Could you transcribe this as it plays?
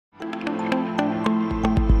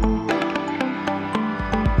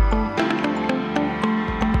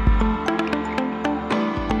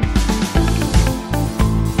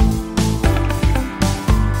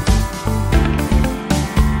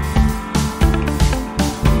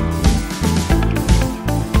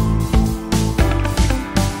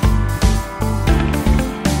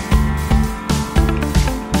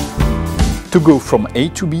To go from A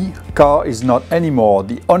to B, car is not anymore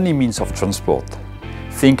the only means of transport.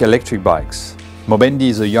 Think electric bikes. Mobendi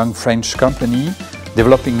is a young French company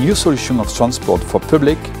developing new solutions of transport for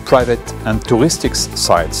public, private and touristic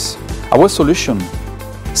sites. Our solution,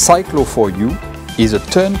 Cyclo for You, is a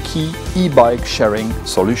turnkey e-bike sharing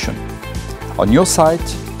solution. On your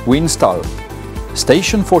site, we install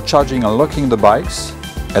station for charging and locking the bikes,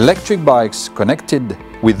 electric bikes connected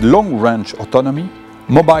with long-range autonomy,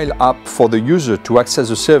 mobile app for the user to access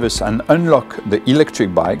the service and unlock the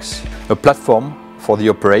electric bikes, a platform for the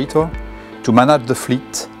operator to manage the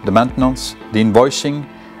fleet, the maintenance, the invoicing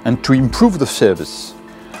and to improve the service.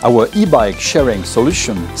 Our e-bike sharing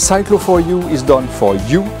solution, Cyclo for You, is done for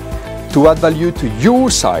you to add value to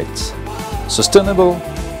your site. Sustainable,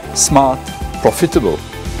 smart, profitable.